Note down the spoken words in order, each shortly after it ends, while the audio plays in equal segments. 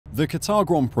The Qatar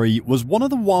Grand Prix was one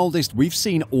of the wildest we've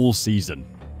seen all season.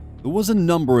 There was a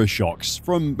number of shocks,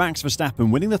 from Max Verstappen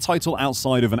winning the title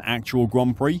outside of an actual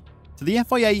Grand Prix, to the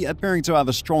FIA appearing to have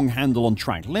a strong handle on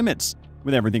track limits,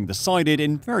 with everything decided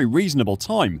in very reasonable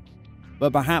time.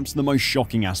 But perhaps the most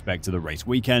shocking aspect of the race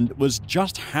weekend was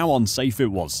just how unsafe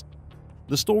it was.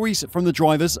 The stories from the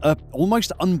drivers are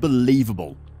almost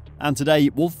unbelievable, and today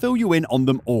we'll fill you in on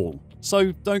them all,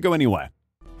 so don't go anywhere.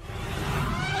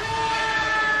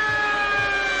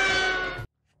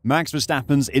 Max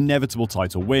Verstappen's inevitable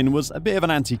title win was a bit of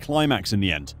an anticlimax in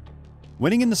the end.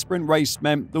 Winning in the sprint race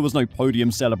meant there was no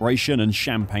podium celebration and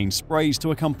champagne sprays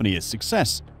to accompany his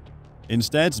success.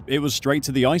 Instead, it was straight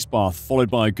to the ice bath,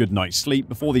 followed by a good night's sleep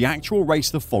before the actual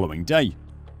race the following day.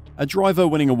 A driver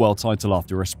winning a world title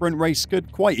after a sprint race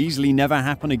could quite easily never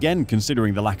happen again,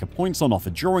 considering the lack of points on offer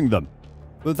during them.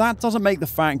 But that doesn't make the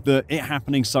fact that it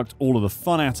happening sucked all of the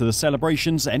fun out of the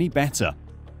celebrations any better.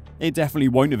 It definitely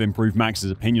won't have improved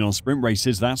Max's opinion on sprint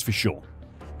races, that's for sure.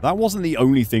 That wasn't the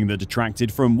only thing that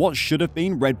detracted from what should have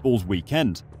been Red Bull's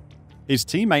weekend. His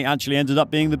teammate actually ended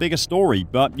up being the bigger story,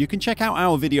 but you can check out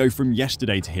our video from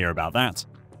yesterday to hear about that.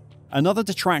 Another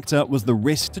detractor was the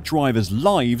risk to drivers'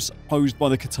 lives posed by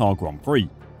the Qatar Grand Prix.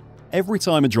 Every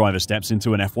time a driver steps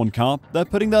into an F1 car, they're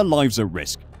putting their lives at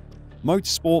risk.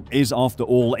 Motorsport is, after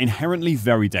all, inherently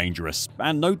very dangerous,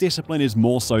 and no discipline is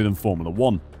more so than Formula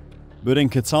 1. But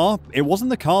in Qatar, it wasn't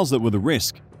the cars that were the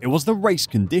risk, it was the race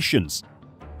conditions.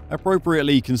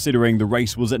 Appropriately considering the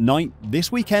race was at night,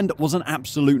 this weekend was an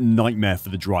absolute nightmare for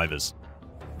the drivers.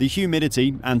 The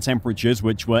humidity and temperatures,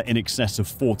 which were in excess of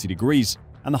 40 degrees,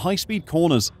 and the high-speed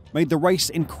corners made the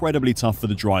race incredibly tough for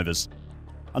the drivers.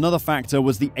 Another factor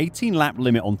was the 18-lap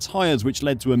limit on tyres, which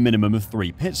led to a minimum of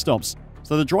 3 pit stops,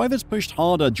 so the drivers pushed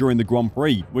harder during the Grand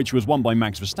Prix, which was won by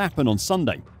Max Verstappen on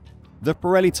Sunday. The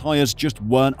Pirelli tyres just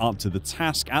weren't up to the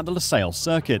task at the Losail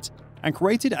circuit, and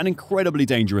created an incredibly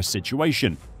dangerous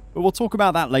situation, but we'll talk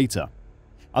about that later.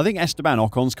 I think Esteban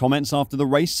Ocon's comments after the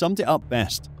race summed it up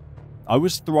best. "I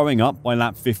was throwing up by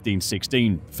lap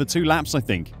 15-16, for 2 laps I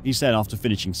think," he said after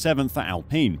finishing 7th at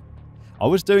Alpine. "I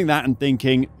was doing that and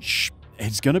thinking, shh,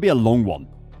 it's going to be a long one.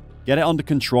 Get it under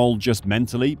control just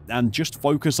mentally, and just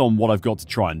focus on what I've got to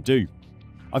try and do.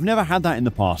 I've never had that in the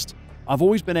past. I've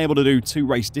always been able to do 2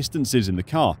 race distances in the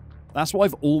car. That's what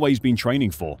I've always been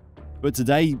training for. But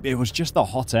today, it was just the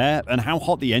hot air and how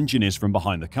hot the engine is from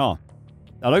behind the car.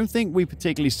 I don't think we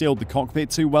particularly sealed the cockpit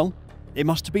too well. It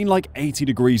must have been like 80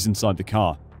 degrees inside the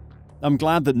car. I'm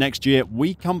glad that next year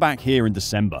we come back here in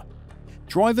December."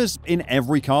 Drivers in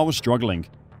every car were struggling.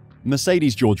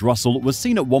 Mercedes' George Russell was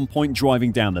seen at one point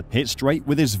driving down the pit straight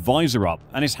with his visor up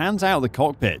and his hands out of the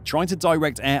cockpit trying to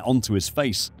direct air onto his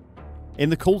face. In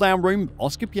the cool-down room,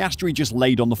 Oscar Piastri just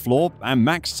laid on the floor and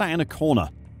Max sat in a corner,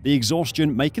 the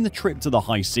exhaustion making the trip to the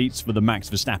high seats for the Max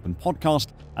Verstappen podcast,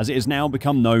 as it has now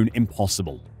become known,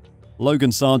 impossible.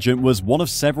 Logan Sargent was one of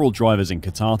several drivers in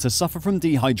Qatar to suffer from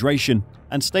dehydration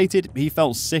and stated he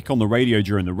felt sick on the radio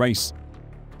during the race.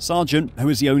 Sargent, who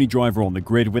is the only driver on the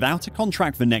grid without a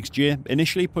contract for next year,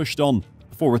 initially pushed on,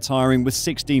 before retiring with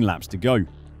 16 laps to go.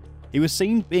 He was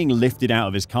seen being lifted out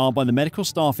of his car by the medical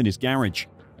staff in his garage.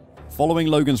 Following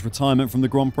Logan's retirement from the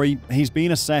Grand Prix, he's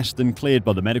been assessed and cleared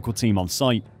by the medical team on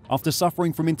site after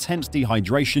suffering from intense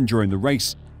dehydration during the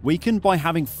race, weakened by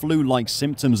having flu-like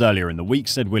symptoms earlier in the week,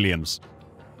 said Williams.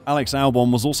 Alex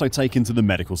Albon was also taken to the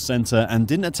medical center and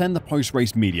didn't attend the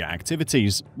post-race media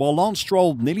activities, while Lance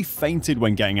Stroll nearly fainted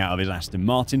when getting out of his Aston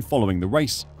Martin following the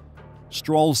race.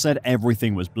 Stroll said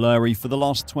everything was blurry for the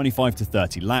last 25 to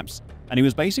 30 laps, and he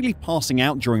was basically passing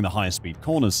out during the higher speed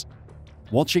corners.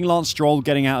 Watching Lance Stroll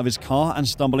getting out of his car and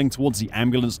stumbling towards the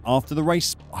ambulance after the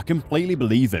race, I completely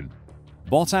believe him.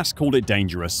 Bottas called it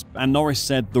dangerous, and Norris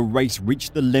said the race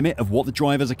reached the limit of what the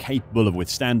drivers are capable of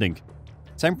withstanding.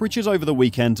 Temperatures over the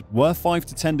weekend were 5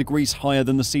 to 10 degrees higher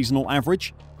than the seasonal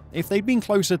average. If they'd been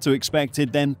closer to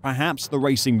expected, then perhaps the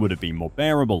racing would have been more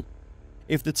bearable.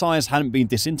 If the tyres hadn't been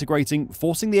disintegrating,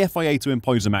 forcing the FIA to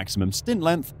impose a maximum stint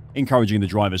length, encouraging the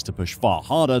drivers to push far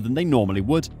harder than they normally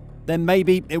would, then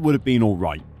maybe it would have been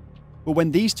alright. But when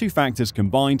these two factors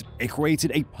combined, it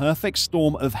created a perfect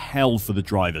storm of hell for the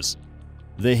drivers.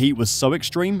 The heat was so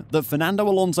extreme that Fernando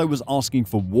Alonso was asking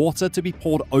for water to be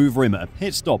poured over him at a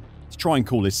pit stop to try and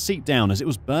cool his seat down as it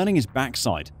was burning his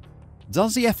backside.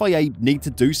 Does the FIA need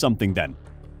to do something then?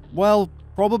 Well,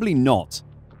 probably not.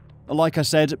 Like I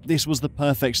said, this was the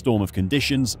perfect storm of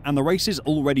conditions, and the race is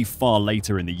already far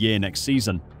later in the year next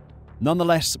season.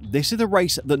 Nonetheless, this is a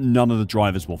race that none of the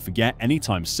drivers will forget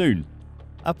anytime soon.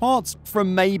 Apart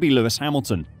from maybe Lewis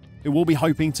Hamilton, who will be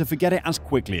hoping to forget it as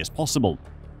quickly as possible.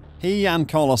 He and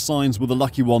Carlos Sainz were the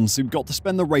lucky ones who got to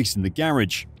spend the race in the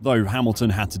garage, though Hamilton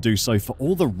had to do so for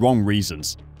all the wrong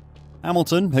reasons.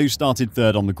 Hamilton, who started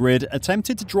third on the grid,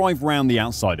 attempted to drive round the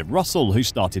outside of Russell, who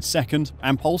started second,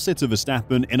 and pole sitter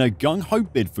Verstappen in a gung-ho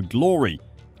bid for glory.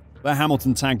 But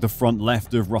Hamilton tagged the front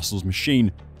left of Russell's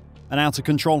machine. An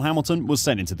out-of-control Hamilton was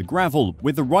sent into the gravel,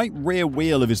 with the right rear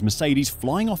wheel of his Mercedes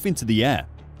flying off into the air.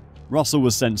 Russell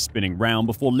was sent spinning round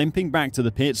before limping back to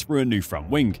the pits for a new front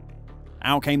wing.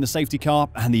 Out came the safety car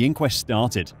and the inquest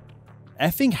started.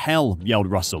 "Effing hell," yelled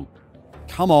Russell.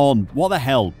 "Come on, what the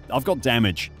hell, I've got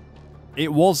damage."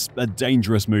 It was a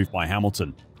dangerous move by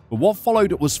Hamilton, but what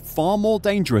followed was far more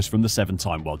dangerous from the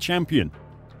 7-time world champion.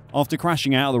 After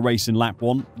crashing out of the race in lap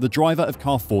 1, the driver of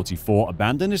car 44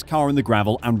 abandoned his car in the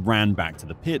gravel and ran back to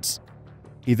the pits.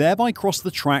 He thereby crossed the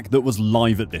track that was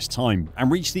live at this time and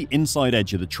reached the inside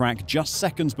edge of the track just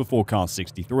seconds before car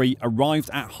 63 arrived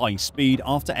at high speed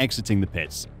after exiting the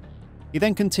pits. He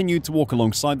then continued to walk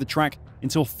alongside the track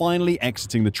until finally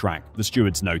exiting the track, the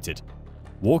stewards noted.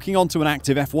 Walking onto an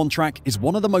active F1 track is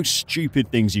one of the most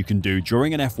stupid things you can do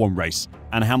during an F1 race,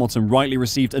 and Hamilton rightly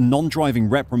received a non-driving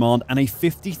reprimand and a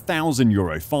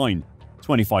 €50,000 fine,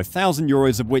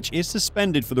 €25,000 of which is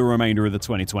suspended for the remainder of the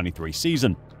 2023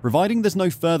 season, providing there's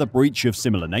no further breach of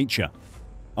similar nature.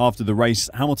 After the race,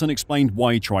 Hamilton explained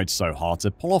why he tried so hard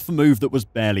to pull off a move that was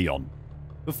barely on.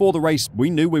 "Before the race,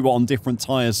 we knew we were on different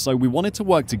tyres, so we wanted to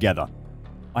work together.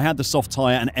 I had the soft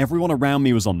tyre and everyone around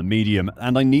me was on the medium,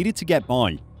 and I needed to get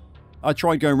by. I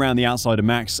tried going around the outside of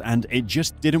Max, and it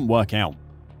just didn't work out.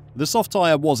 The soft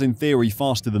tyre was in theory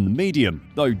faster than the medium,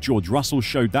 though George Russell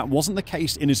showed that wasn't the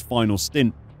case in his final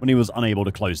stint when he was unable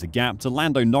to close the gap to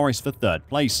Lando Norris for third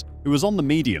place, who was on the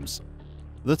mediums.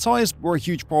 The tyres were a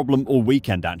huge problem all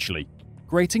weekend actually,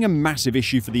 creating a massive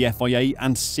issue for the FIA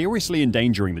and seriously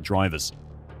endangering the drivers.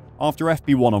 After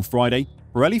FP1 on Friday,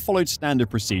 Pirelli followed standard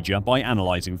procedure by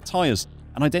analysing the tyres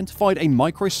and identified a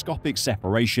microscopic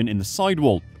separation in the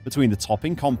sidewall between the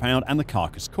topping compound and the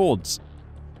carcass cords.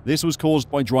 This was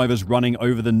caused by drivers running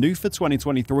over the new for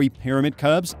 2023 pyramid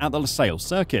curbs at the Losail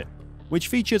circuit, which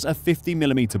features a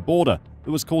 50mm border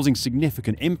that was causing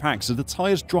significant impacts as the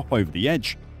tyres drop over the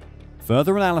edge.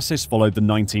 Further analysis followed the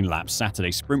 19-lap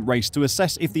Saturday sprint race to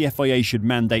assess if the FIA should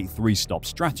mandate 3-stop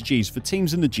strategies for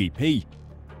teams in the GP.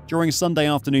 During a Sunday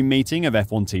afternoon meeting of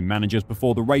F1 team managers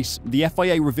before the race, the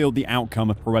FIA revealed the outcome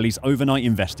of Pirelli's overnight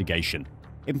investigation,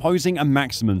 imposing a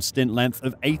maximum stint length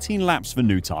of 18 laps for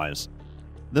new tyres.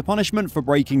 The punishment for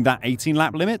breaking that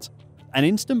 18-lap limit? An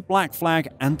instant black flag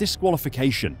and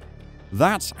disqualification.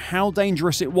 That's how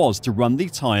dangerous it was to run the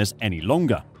tyres any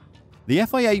longer. The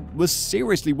FIA was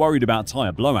seriously worried about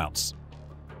tyre blowouts.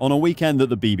 On a weekend that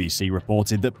the BBC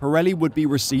reported that Pirelli would be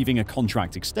receiving a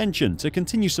contract extension to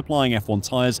continue supplying F1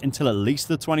 tyres until at least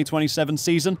the 2027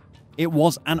 season, it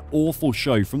was an awful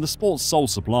show from the sport's sole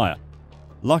supplier.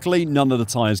 Luckily, none of the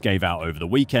tyres gave out over the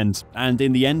weekend, and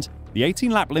in the end, the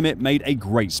 18-lap limit made a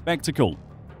great spectacle,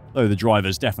 though the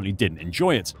drivers definitely didn't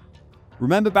enjoy it.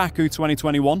 Remember Baku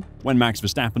 2021, when Max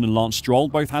Verstappen and Lance Stroll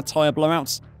both had tyre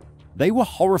blowouts? They were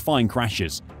horrifying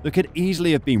crashes that could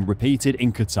easily have been repeated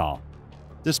in Qatar.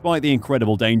 Despite the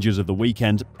incredible dangers of the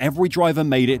weekend, every driver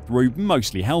made it through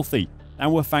mostly healthy,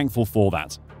 and we're thankful for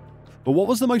that. But what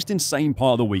was the most insane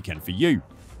part of the weekend for you?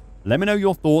 Let me know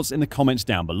your thoughts in the comments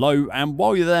down below, and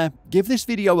while you're there, give this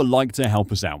video a like to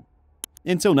help us out.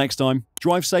 Until next time,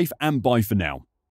 drive safe and bye for now.